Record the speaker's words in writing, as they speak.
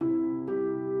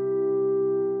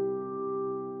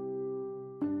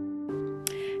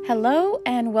Hello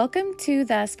and welcome to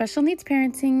the Special Needs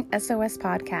Parenting SOS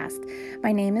podcast.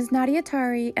 My name is Nadia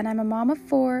Tari and I'm a mom of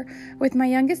 4 with my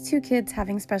youngest 2 kids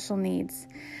having special needs.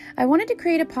 I wanted to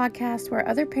create a podcast where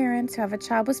other parents who have a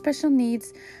child with special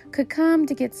needs could come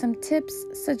to get some tips,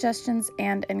 suggestions,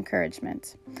 and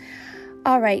encouragement.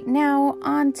 All right, now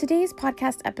on today's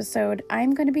podcast episode,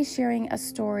 I'm going to be sharing a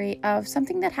story of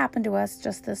something that happened to us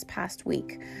just this past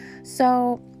week.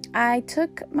 So I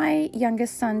took my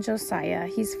youngest son, Josiah,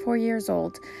 he's 4 years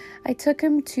old. I took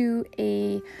him to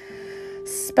a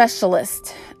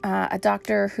specialist, a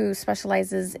doctor who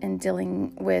specializes in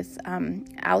dealing with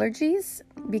allergies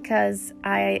because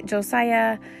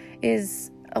Josiah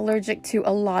is allergic to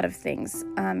a lot of things.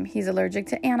 He's allergic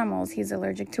to animals, he's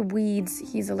allergic to weeds,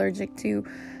 he's allergic to,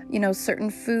 certain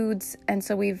foods. And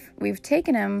so we've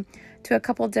taken him to a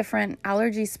couple different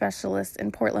allergy specialists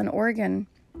in Portland, Oregon,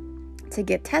 to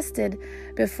get tested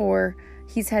before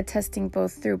he's had testing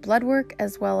both through blood work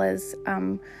as well as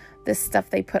this stuff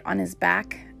they put on his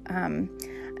back. But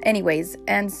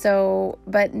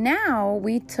now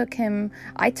I took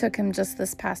him just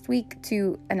this past week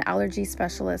to an allergy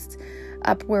specialist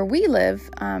up where we live.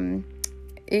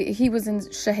 He was in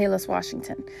Chehalis,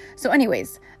 Washington. So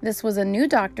anyways, this was a new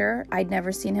doctor. I'd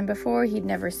never seen him before. He'd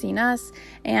never seen us.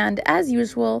 And as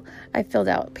usual, I filled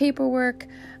out paperwork,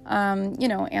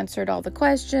 answered all the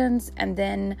questions. And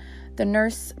then the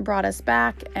nurse brought us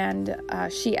back and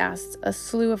she asked a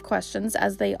slew of questions,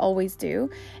 as they always do.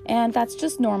 And that's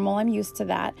just normal. I'm used to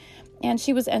that. And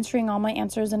she was entering all my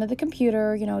answers into the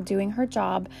computer, doing her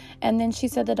job. And then she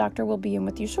said, the doctor will be in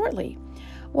with you shortly.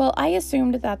 Well, I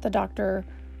assumed that the doctor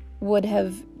would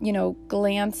have,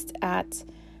 glanced at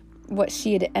what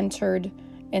she had entered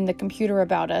in the computer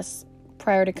about us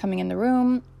prior to coming in the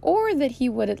room, or that he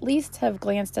would at least have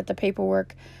glanced at the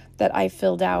paperwork that I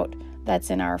filled out that's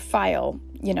in our file,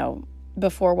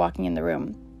 before walking in the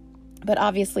room. But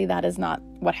obviously that is not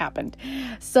what happened.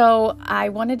 So I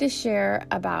wanted to share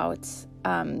about,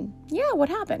 what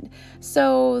happened.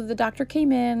 So the doctor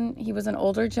came in. He was an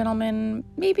older gentleman,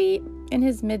 maybe in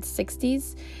his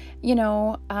mid-60s,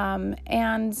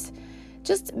 and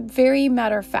just very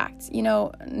matter of fact,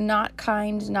 not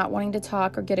kind, not wanting to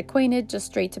talk or get acquainted, just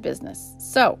straight to business.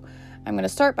 So I'm going to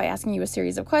start by asking you a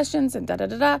series of questions and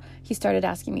He started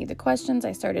asking me the questions.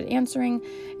 I started answering.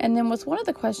 And then with one of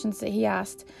the questions that he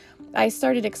asked, I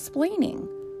started explaining.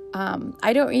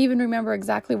 I don't even remember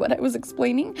exactly what I was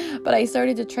explaining, but I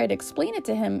started to try to explain it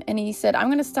to him. And he said, I'm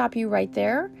going to stop you right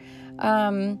there.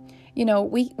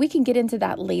 We can get into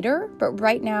that later, but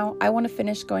right now I want to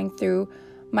finish going through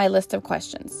my list of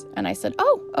questions. And I said,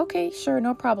 oh, okay, sure.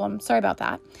 No problem. Sorry about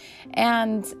that.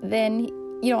 And then,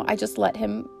 I just let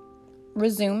him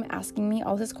resume asking me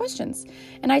all his questions.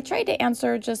 And I tried to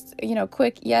answer just,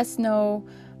 quick, yes, no,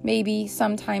 maybe,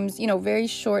 sometimes, very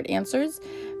short answers,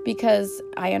 because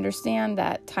I understand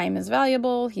that time is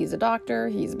valuable. He's a doctor.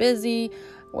 He's busy.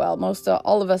 Well,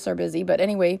 all of us are busy, but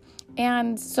anyway.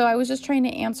 And so I was just trying to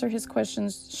answer his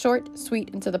questions short, sweet,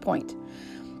 and to the point.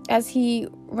 As he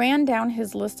ran down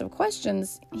his list of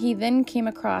questions, he then came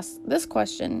across this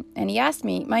question, and he asked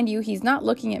me, mind you, he's not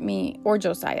looking at me or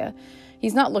Josiah.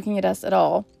 He's not looking at us at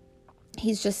all.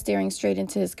 He's just staring straight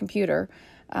into his computer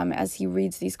as he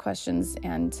reads these questions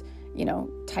and,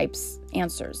 types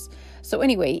answers. So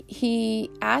anyway, he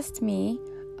asked me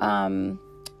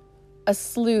a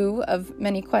slew of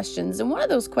many questions. And one of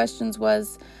those questions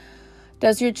was,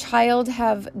 does your child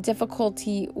have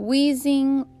difficulty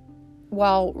wheezing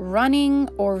while running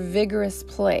or vigorous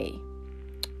play?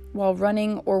 While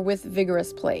running or with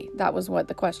vigorous play. That was what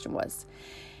the question was.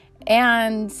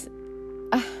 And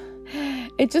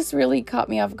it just really caught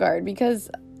me off guard, because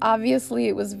obviously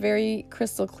it was very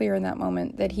crystal clear in that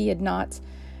moment that he had not,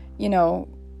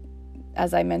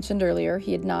 as I mentioned earlier,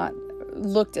 he had not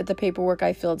looked at the paperwork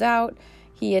I filled out.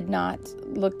 He had not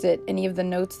looked at any of the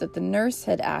notes that the nurse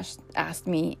had asked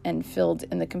me and filled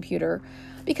in the computer,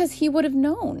 because he would have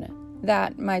known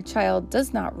that my child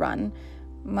does not run.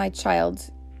 My child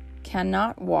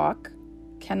cannot walk,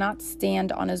 cannot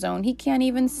stand on his own. He can't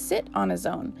even sit on his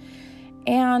own.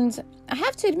 And I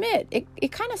have to admit,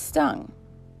 it kind of stung.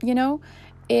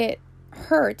 It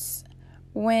hurts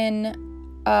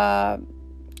when a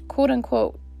quote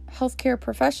unquote healthcare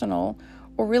professional,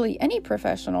 or really any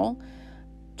professional,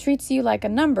 treats you like a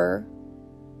number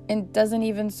and doesn't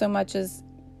even so much as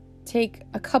take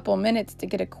a couple minutes to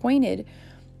get acquainted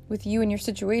with you and your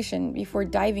situation before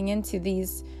diving into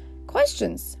these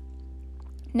questions.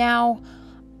 Now,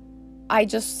 I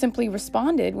just simply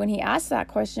responded when he asked that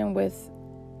question with,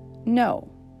 no,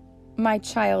 my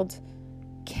child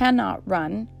cannot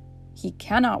run, he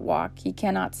cannot walk, he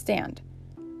cannot stand.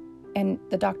 And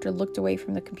the doctor looked away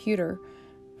from the computer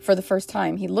for the first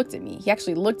time. He looked at me. He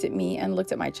actually looked at me and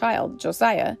looked at my child,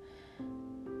 Josiah,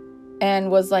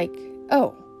 and was like,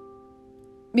 oh,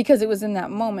 because it was in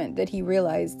that moment that he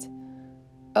realized,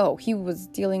 oh, he was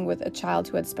dealing with a child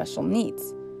who had special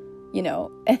needs.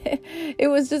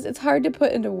 It's hard to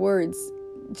put into words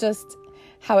just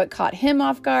how it caught him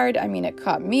off guard. I mean, it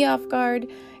caught me off guard.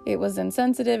 It was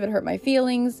insensitive. It hurt my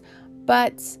feelings.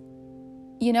 But,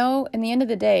 in the end of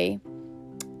the day,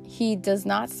 he does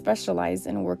not specialize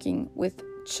in working with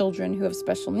children who have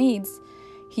special needs.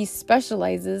 He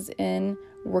specializes in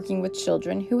working with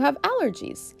children who have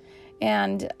allergies.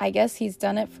 And I guess he's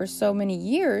done it for so many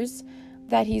years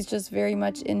that he's just very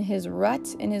much in his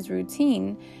rut, in his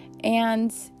routine.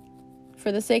 And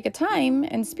for the sake of time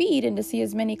and speed and to see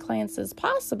as many clients as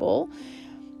possible,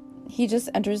 he just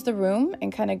enters the room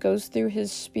and kind of goes through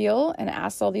his spiel and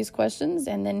asks all these questions,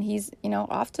 and then he's,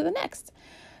 off to the next.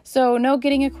 So no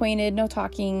getting acquainted, no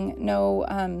talking,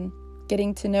 no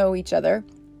getting to know each other,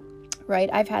 right?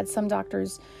 I've had some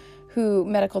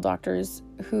medical doctors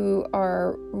who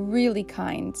are really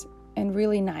kind and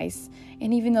really nice.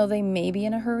 And even though they may be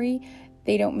in a hurry,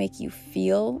 they don't make you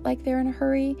feel like they're in a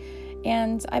hurry.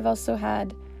 And I've also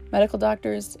had medical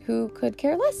doctors who could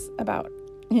care less about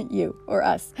you or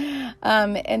us.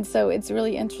 And so it's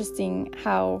really interesting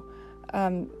how,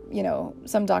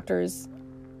 some doctors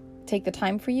take the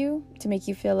time for you to make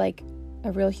you feel like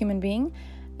a real human being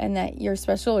and that you're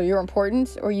special or you're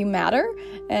important or you matter,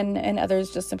 and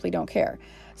others just simply don't care.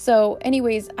 So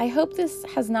anyways, I hope this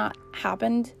has not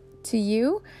happened to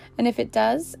you. And if it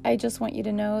does, I just want you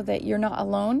to know that you're not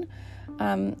alone.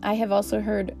 I have also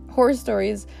heard horror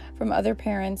stories from other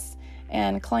parents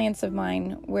and clients of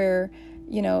mine where,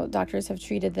 doctors have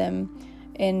treated them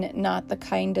in not the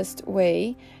kindest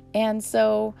way. And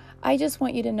so I just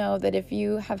want you to know that if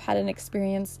you have had an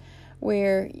experience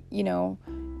where, you've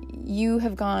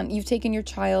taken your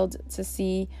child to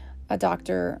see a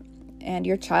doctor and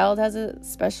your child has a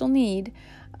special need,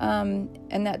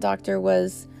 and that doctor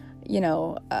was,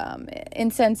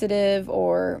 insensitive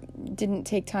or didn't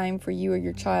take time for you or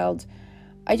your child,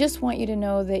 I just want you to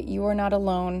know that you are not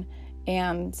alone.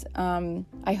 And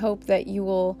I hope that you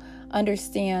will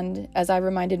understand, as I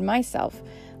reminded myself,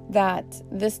 that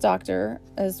this doctor,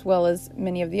 as well as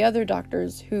many of the other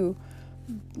doctors who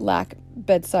lack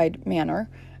bedside manner,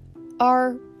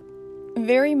 are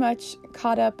very much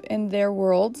caught up in their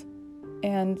world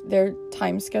and their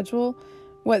time schedule,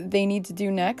 what they need to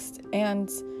do next. And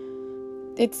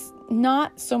it's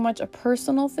not so much a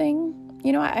personal thing.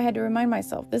 I had to remind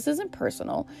myself, this isn't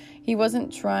personal. He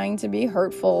wasn't trying to be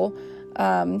hurtful.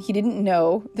 He didn't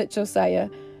know that Josiah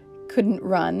couldn't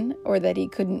run or that he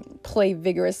couldn't play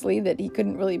vigorously, that he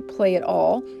couldn't really play at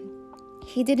all.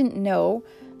 He didn't know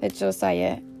that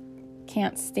Josiah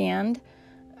can't stand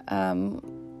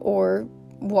or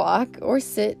walk or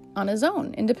sit on his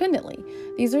own independently.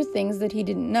 These are things that he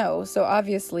didn't know. So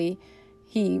obviously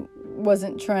he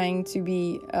wasn't trying to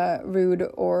be rude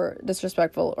or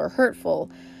disrespectful or hurtful.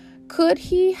 Could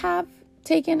he have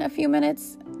taken a few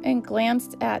minutes and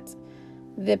glanced at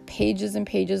the pages and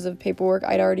pages of paperwork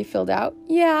I'd already filled out?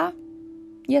 Yeah.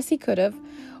 Yes, he could have.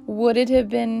 Would it have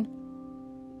been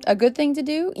a good thing to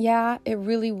do? Yeah, it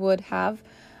really would have.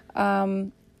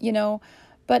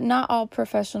 But not all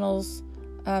professionals,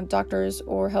 doctors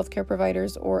or healthcare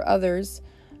providers or others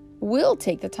will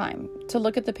take the time to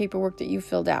look at the paperwork that you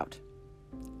filled out,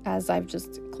 as I've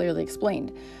just clearly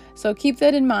explained. So keep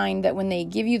that in mind, that when they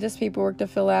give you this paperwork to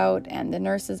fill out and the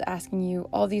nurse is asking you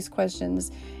all these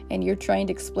questions and you're trying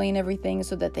to explain everything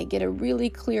so that they get a really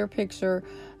clear picture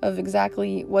of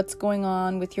exactly what's going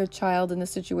on with your child in the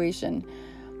situation,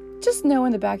 just know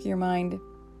in the back of your mind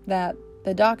that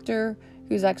the doctor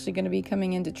who's actually going to be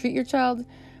coming in to treat your child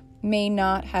may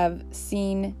not have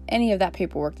seen any of that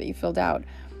paperwork that you filled out,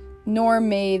 nor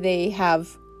may they have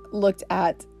looked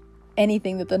at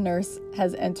anything that the nurse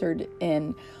has entered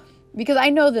in. Because I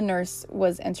know the nurse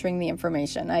was entering the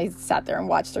information. I sat there and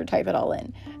watched her type it all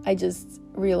in. I just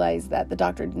realized that the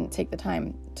doctor didn't take the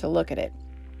time to look at it.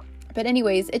 But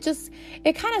anyways, it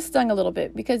kind of stung a little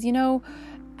bit because,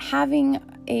 having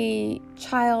a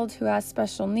child who has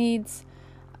special needs,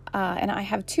 and I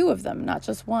have two of them, not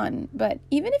just one, but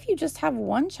even if you just have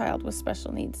one child with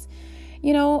special needs,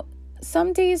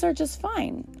 some days are just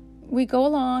fine. We go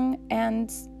along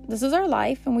and this is our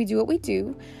life and we do what we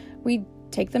do. We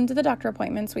take them to the doctor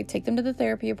appointments. We take them to the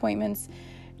therapy appointments,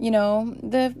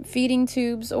 the feeding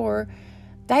tubes or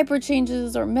diaper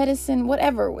changes or medicine,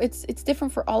 whatever. It's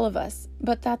different for all of us,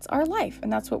 but that's our life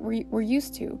and that's what we're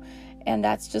used to. And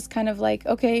that's just kind of like,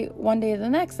 okay, one day to the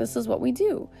next, this is what we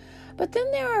do. But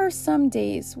then there are some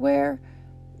days where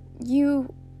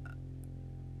you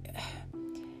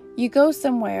go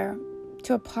somewhere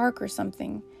to a park or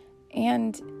something,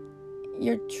 and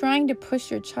you're trying to push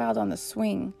your child on the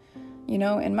swing.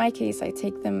 In my case, I've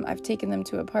taken them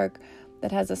to a park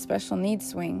that has a special needs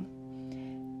swing,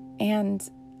 and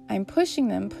I'm pushing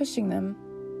them,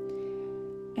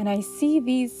 and I see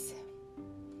these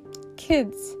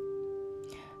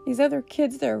other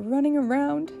kids, they're running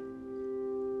around.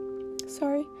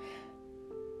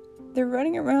 They're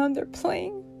running around, they're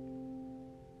playing.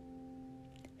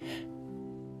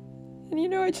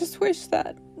 And I just wish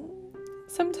that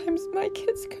sometimes my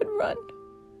kids could run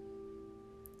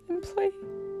and play.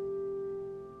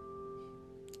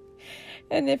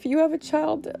 And if you have a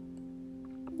child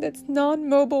that's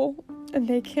non-mobile and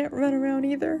they can't run around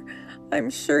either, I'm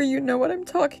sure you know what I'm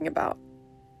talking about.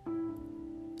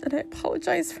 And I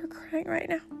apologize for crying right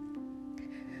now.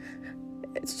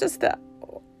 It's just that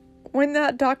when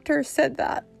that doctor said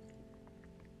that,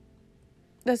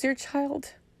 does your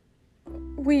child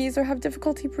wheeze or have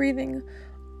difficulty breathing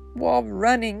while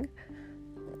running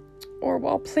or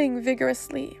while playing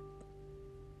vigorously?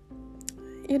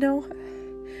 It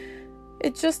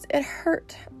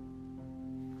hurt.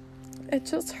 It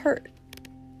just hurt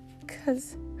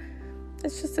because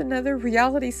it's just another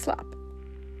reality slap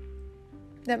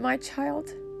that my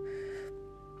child,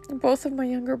 both of my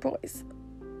younger boys,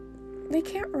 they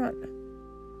can't run.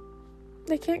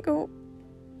 They can't go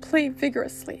play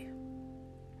vigorously.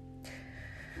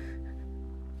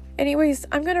 Anyways,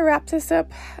 I'm going to wrap this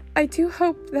up. I do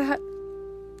hope that,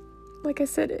 like I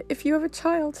said, if you have a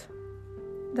child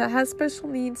that has special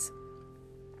needs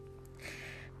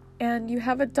and you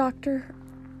have a doctor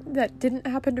that didn't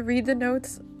happen to read the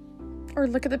notes or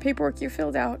look at the paperwork you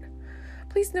filled out,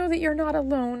 please know that you're not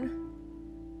alone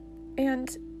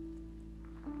and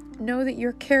know that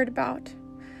you're cared about.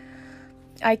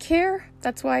 I care.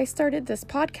 That's why I started this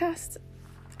podcast,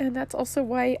 and that's also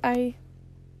why I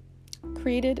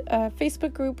created a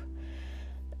Facebook group,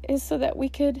 is so that we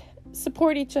could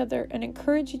support each other and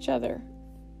encourage each other,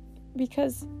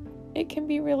 because it can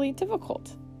be really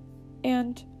difficult,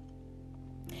 and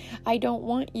I don't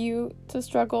want you to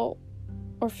struggle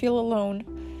or feel alone,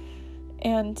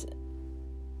 and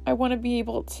I want to be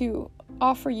able to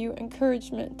offer you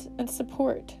encouragement and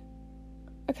support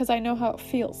because I know how it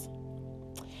feels.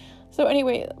 So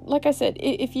anyway, like I said,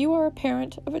 if you are a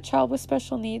parent of a child with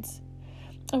special needs,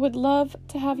 I would love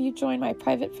to have you join my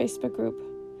private Facebook group.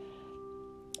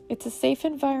 It's a safe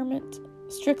environment,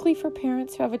 strictly for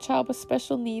parents who have a child with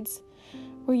special needs,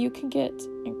 where you can get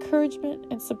encouragement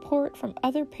and support from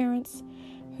other parents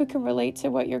who can relate to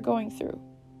what you're going through.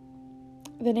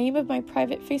 The name of my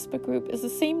private Facebook group is the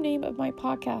same name of my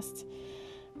podcast,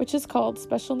 which is called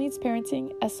Special Needs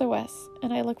Parenting SOS,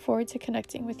 and I look forward to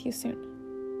connecting with you soon.